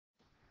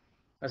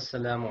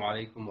Assalamu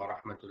alaikum wa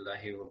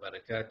rahmatullahi wa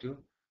barakatuh.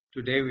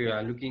 Today we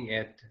are looking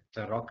at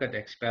the rocket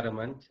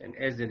experiment, and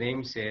as the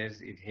name says,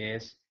 it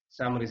has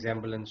some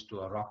resemblance to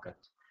a rocket.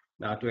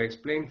 Now to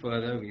explain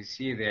further, we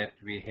see that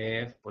we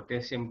have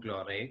potassium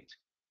chlorate,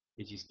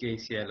 which is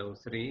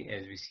KClO3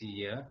 as we see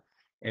here.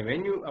 And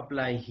when you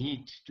apply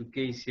heat to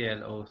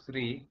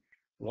KClO3,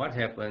 what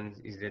happens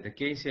is that the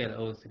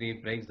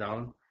KClO3 breaks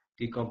down,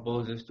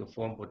 decomposes to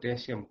form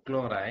potassium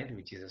chloride,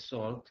 which is a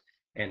salt,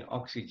 and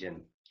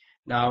oxygen.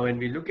 Now, when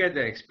we look at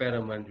the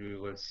experiment, we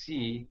will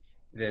see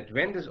that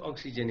when this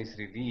oxygen is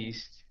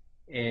released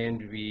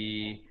and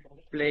we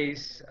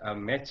place a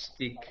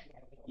matchstick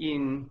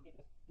in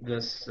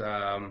this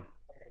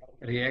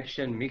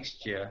reaction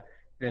mixture,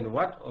 then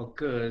what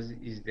occurs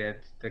is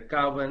that the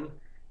carbon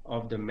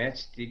of the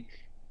matchstick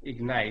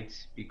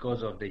ignites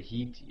because of the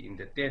heat in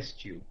the test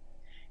tube.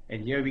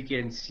 And here we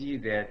can see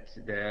that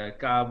the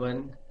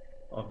carbon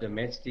of the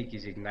matchstick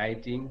is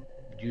igniting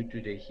due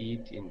to the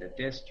heat in the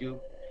test tube,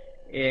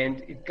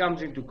 and it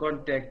comes into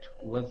contact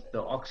with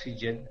the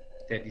oxygen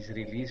that is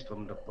released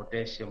from the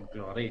potassium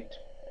chlorate.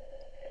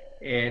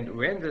 And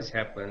when this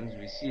happens,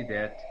 we see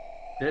that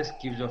this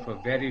gives off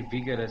a very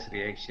vigorous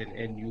reaction,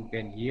 and you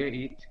can hear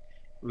it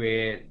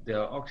where the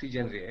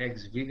oxygen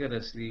reacts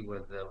vigorously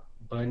with the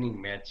burning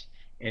match,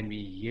 and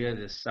we hear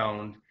the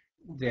sound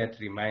that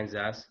reminds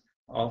us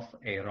of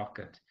a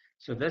rocket.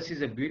 So this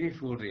is a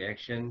beautiful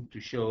reaction to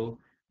show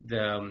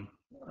the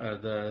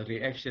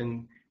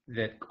reaction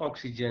that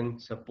oxygen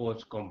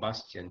supports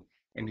combustion,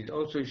 and it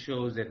also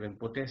shows that when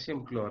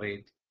potassium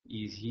chlorate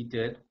is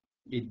heated,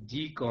 it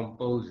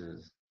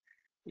decomposes.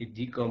 It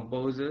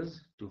decomposes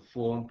to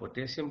form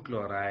potassium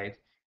chloride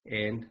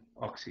and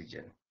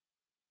oxygen.